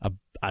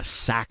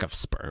sack of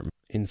sperm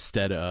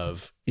instead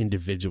of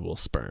individual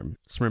sperm.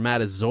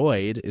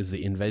 Spermatozoid is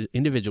the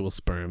individual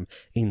sperm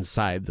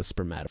inside the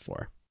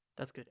spermatophore.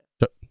 That's good.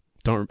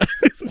 Don't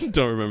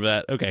remember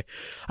that. Okay.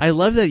 I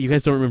love that you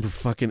guys don't remember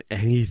fucking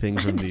anything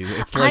from these.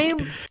 It's like I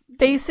am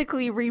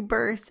basically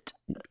rebirthed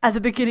at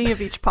the beginning of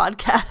each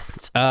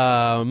podcast.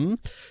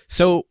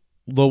 So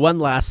the one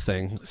last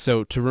thing.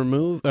 So to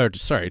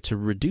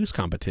reduce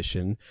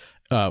competition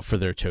for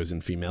their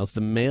chosen females,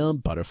 the male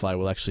butterfly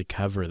will actually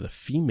cover the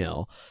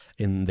female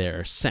in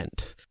their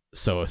scent.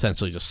 So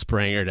essentially just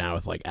spraying her down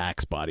with like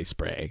Axe body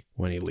spray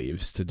when he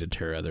leaves to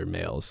deter other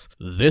males.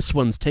 This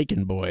one's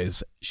taken,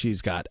 boys.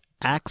 She's got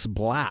Axe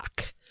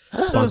Black.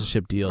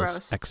 Sponsorship deals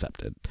Gross.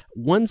 accepted.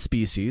 One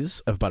species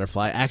of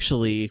butterfly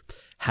actually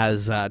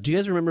has, do you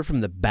guys remember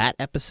from the bat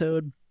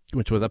episode,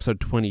 which was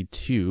episode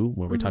 22,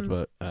 where we talked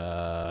about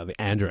the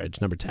android,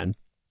 number 10?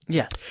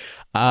 Yes.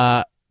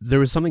 There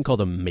was something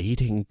called a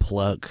mating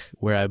plug,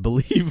 where I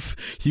believe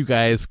you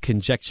guys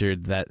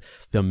conjectured that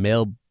the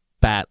male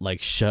bat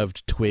like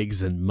shoved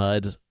twigs and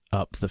mud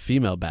up the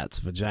female bat's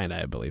vagina,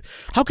 I believe.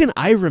 How can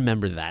I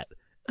remember that?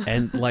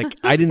 And like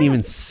I didn't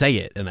even say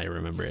it and I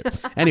remember it.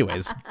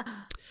 Anyways,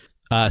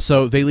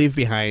 so they leave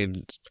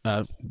behind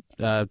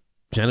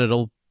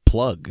genital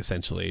plug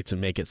essentially to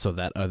make it so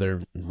that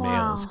other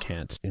males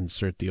can't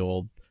insert the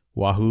old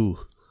wahoo.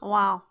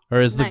 Wow. Or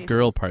is the Nice.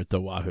 girl part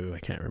the wahoo? I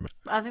can't remember.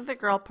 I think the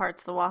girl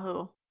part's the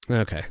wahoo.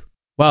 Okay.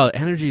 Wow,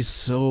 energy's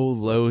so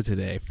low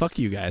today. Fuck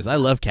you guys. I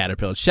love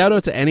caterpillars. Shout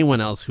out to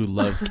anyone else who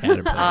loves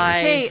caterpillars.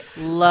 I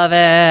love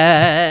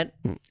it.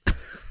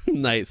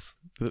 Nice.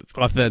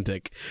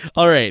 Authentic.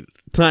 All right.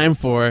 Time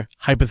for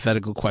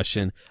hypothetical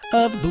question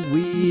of the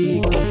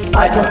week.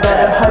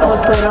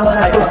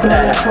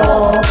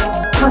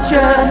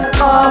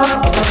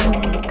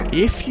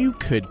 If you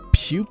could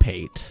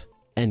pupate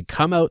and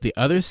come out the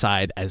other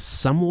side as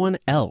someone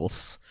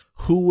else,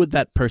 who would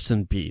that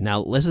person be?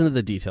 Now, listen to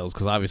the details,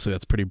 because obviously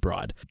that's pretty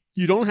broad.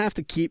 You don't have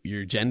to keep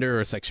your gender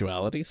or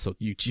sexuality, so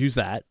you choose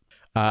that.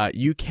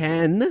 You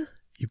can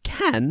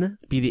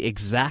be the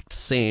exact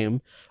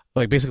same,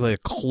 like basically a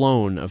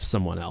clone of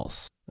someone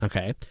else.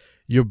 Okay.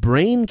 Your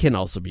brain can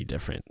also be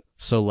different.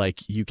 So like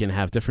you can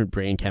have different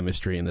brain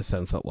chemistry in the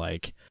sense that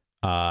like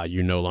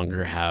you no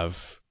longer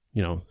have,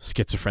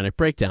 schizophrenic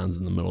breakdowns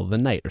in the middle of the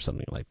night or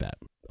something like that.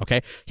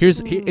 Okay.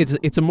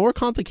 It's a more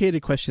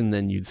complicated question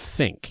than you'd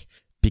think,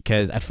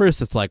 because at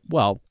first it's like,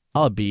 well,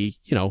 I'll be,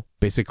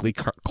 basically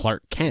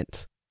Clark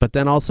Kent. But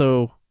then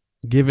also,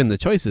 given the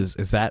choices,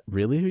 is that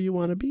really who you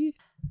want to be?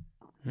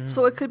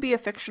 So it could be a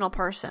fictional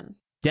person.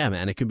 Yeah,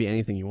 man, it could be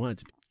anything you want it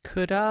to be.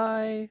 Could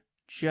I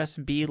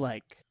just be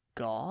like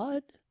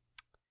God?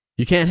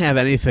 You can't have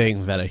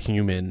anything that a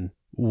human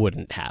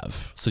wouldn't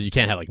have. So you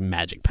can't have like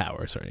magic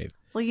powers or anything.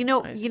 Well,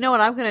 Nice. you know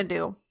what I'm gonna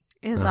do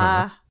is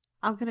Uh-huh.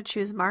 I'm gonna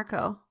choose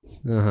Marco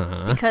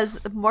Uh-huh. because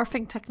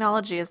morphing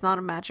technology is not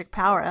a magic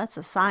power. That's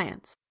a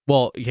science.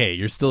 Well, hey,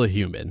 you're still a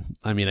human.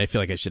 I mean, I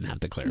feel like I shouldn't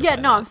have to clarify. Yeah,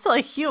 no, that. I'm still a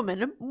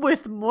human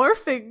with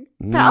morphing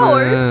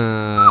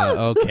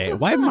powers. Okay,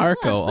 why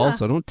Marco?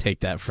 Also, don't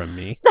take that from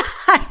me.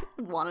 I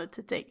wanted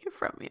to take it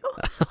from you.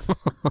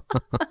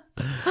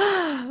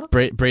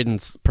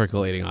 Braden's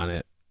percolating on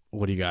it.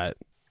 What do you got?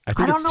 I think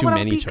I don't it's know too what I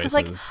would many be choices.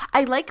 because, like,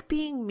 I like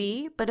being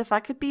me, but if I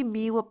could be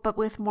me, but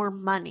with more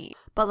money,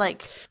 but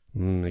like,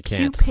 I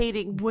can't.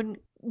 pupating wouldn't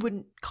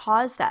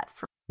cause that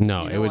for.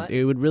 No, You know what?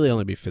 it would really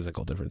only be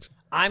physical difference.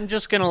 I'm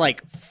just gonna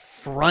like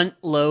front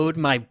load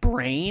my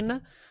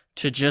brain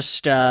to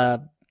just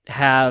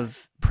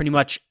have pretty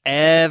much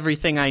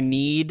everything I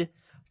need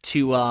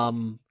to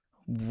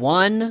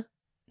 1,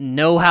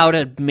 know how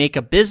to make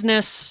a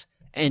business,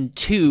 and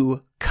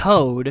 2,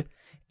 code,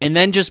 and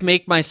then just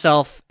make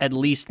myself at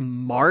least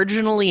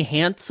marginally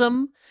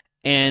handsome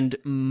and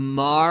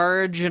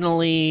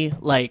marginally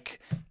like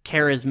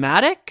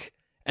charismatic,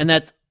 and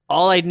that's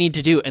all I'd need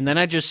to do. And then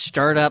I just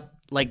start up,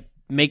 like,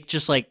 make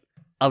just like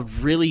a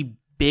really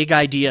big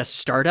idea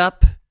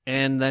startup,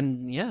 and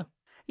then yeah.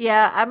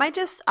 Yeah, I might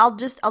I'll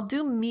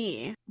do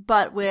me,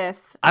 but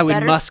with I would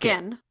better musk it.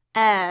 skin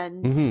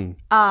and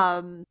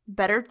Mhm.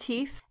 better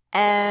teeth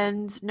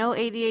and no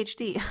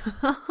ADHD,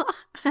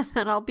 and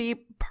then I'll be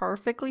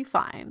perfectly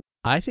fine.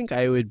 I think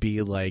I would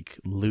be like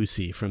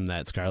Lucy from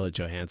that Scarlett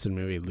Johansson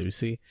movie,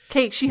 Lucy.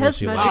 Okay, she Where has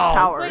she magic like- Oh,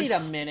 powers. wait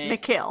a minute.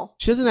 Mikhail.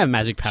 She doesn't have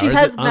magic powers. She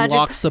has it magic-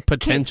 unlocks the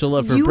potential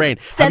of her you brain.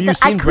 said Have you that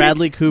I seen couldn't-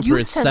 Bradley you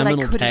Cooper's said that I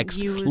seminal couldn't text,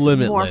 use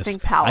Limitless?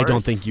 morphing powers. I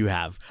don't think you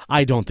have.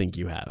 I don't think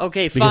you have.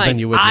 Okay, Because fine. Then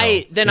you would know.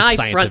 I It's front load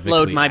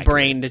scientifically my accurate.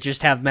 brain to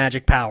just have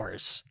magic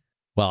powers.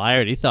 Well, I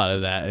already thought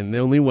of that, and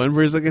only one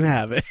person can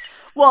have it.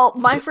 Well,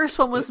 my first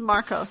one was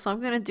Marco, so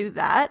I'm gonna do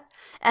that,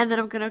 and then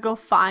I'm gonna go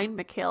find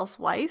Mikhail's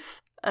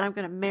wife, and I'm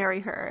gonna marry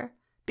her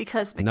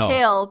because No.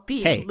 Mikhail,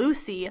 being Hey.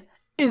 Lucy,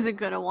 isn't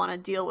gonna want to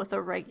deal with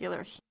a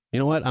regular. You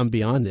know what? I'm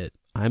beyond it.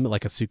 I'm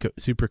like a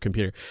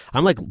supercomputer.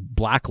 I'm like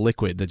black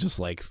liquid that just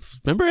like.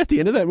 Remember at the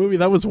end of that movie?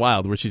 That was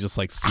wild, where she just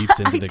like seeps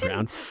into I the didn't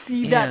ground.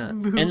 see that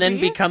movie, And then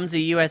becomes a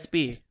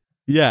USB.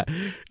 Yeah,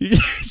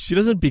 she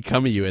doesn't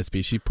become a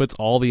USB. She puts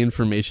all the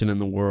information in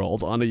the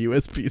world on a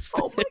USB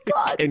stick. Oh my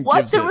god! and What?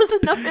 gives There it. was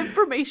enough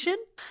information.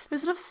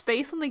 There's enough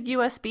space on the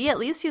USB. At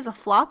least use a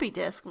floppy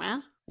disk,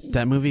 man.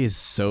 That movie is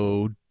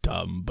so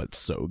dumb, but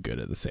so good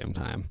at the same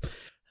time.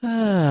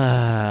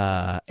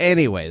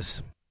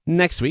 Anyways,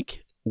 next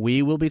week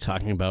we will be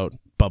talking about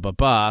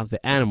the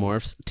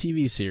Animorphs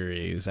TV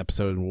series,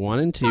 episode 1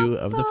 and 2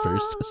 of the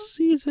first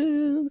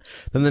season.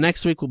 Then the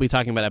next week we'll be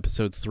talking about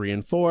episodes 3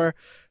 and 4.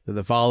 Then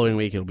the following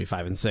week it'll be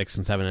 5 and 6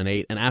 and 7 and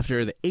 8. And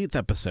after the 8th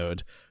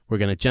episode, we're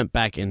going to jump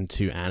back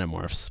into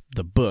Animorphs,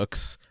 the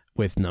books,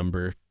 with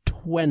number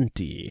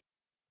 20.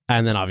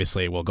 And then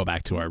obviously we'll go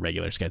back to our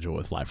regular schedule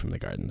with Live from the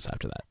Gardens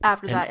after that.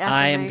 After And that,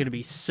 I am going to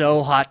be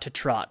so hot to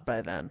trot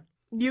by then.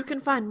 You can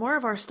find more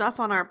of our stuff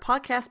on our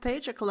podcast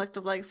page at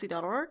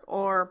collectivelegacy.org,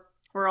 or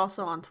we're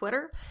also on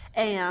Twitter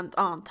and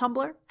on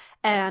Tumblr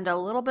and a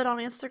little bit on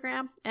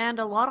Instagram and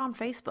a lot on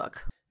Facebook.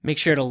 Make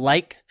sure to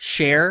like,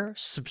 share,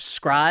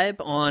 subscribe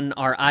on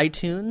our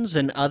iTunes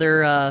and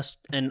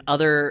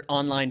other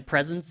online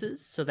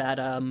presences, so that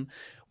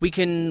we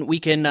can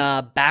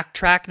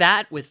backtrack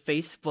that with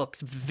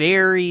Facebook's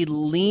very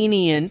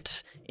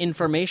lenient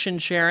information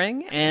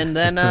sharing, and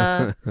then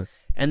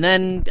and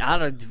then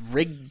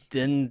rig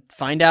and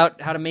find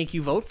out how to make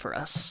you vote for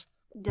us.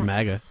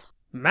 Yes.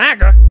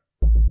 MAGA.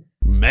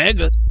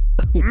 Mega!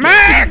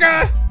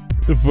 MAGA.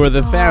 For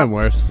the Stop.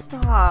 Fanmorphs,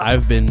 Stop.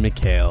 I've been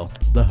Mikhail,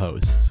 the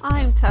host.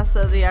 I'm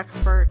Tessa, the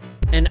expert.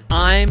 And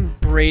I'm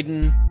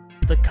Braden,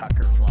 the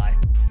cuckerfly.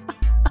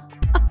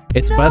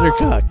 It's No.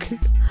 Buttercuck.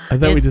 I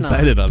thought we It's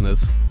decided on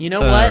this. You know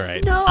what? All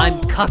right. No. I'm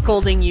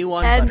cuckolding you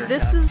on And Buttercup.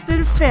 this has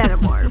been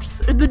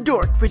Animorphs, the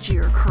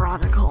Dork-Bajir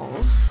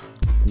Chronicles.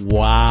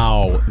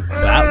 Wow,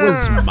 that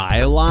was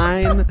my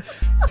line.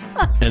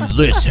 And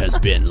this has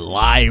been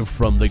Live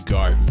from the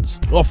Gardens,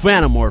 a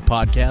Fanamorph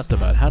podcast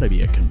about how to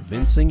be a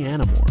convincing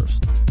Animorphs.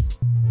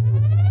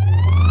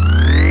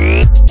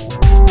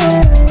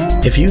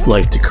 If you'd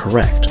like to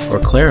correct or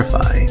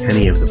clarify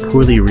any of the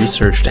poorly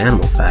researched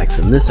animal facts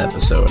in this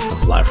episode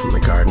of Live from the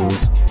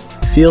Gardens,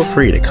 feel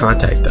free to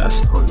contact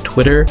us on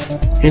Twitter,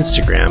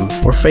 Instagram,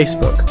 or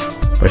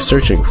Facebook by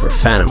searching for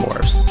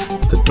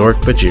Fanamorphs, the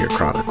Dork-Bajir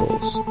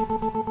Chronicles.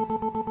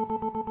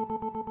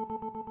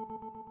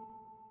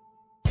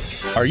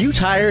 Are you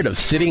tired of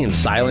sitting in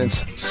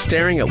silence,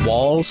 staring at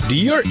walls? Do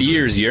your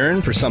ears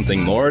yearn for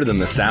something more than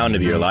the sound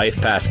of your life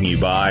passing you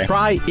by?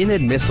 Try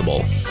Inadmissible,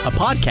 a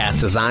podcast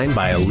designed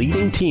by a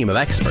leading team of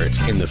experts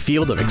in the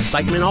field of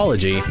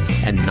excitementology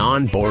and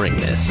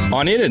non-boringness.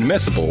 On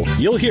Inadmissible,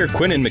 you'll hear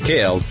Quinn and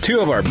Mikhail, two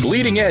of our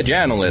bleeding-edge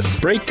analysts,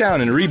 break down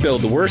and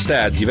rebuild the worst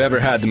ads you've ever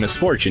had the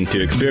misfortune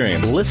to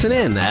experience. Listen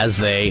in as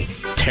they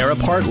tear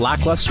apart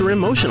lackluster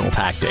emotional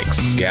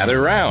tactics.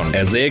 Gather around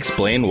as they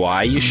explain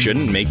why you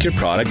shouldn't make your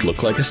product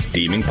look like a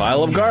steaming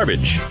pile of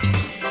garbage.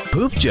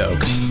 Poop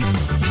jokes.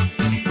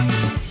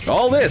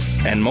 All this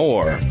and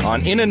more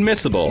on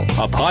Inadmissible,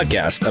 a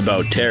podcast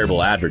about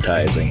terrible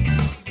advertising.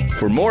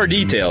 For more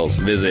details,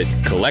 visit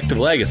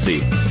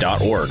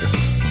collectivelegacy.org.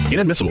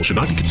 Inadmissible should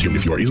not be consumed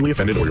if you are easily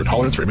offended or your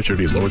tolerance for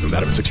immaturity is lower than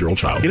that of a 6-year-old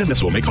child.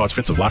 Inadmissible may cause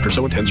fits of laughter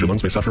so intense your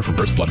lungs may suffer from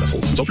burst blood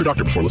vessels. Consult your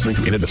doctor before listening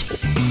to Inadmissible.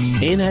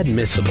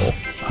 Inadmissible,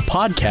 a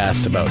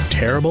podcast about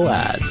terrible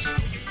ads.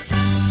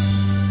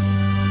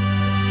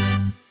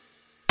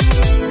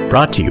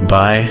 Brought to you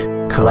by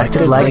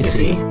Collective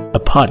Legacy, a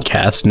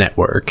podcast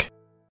network.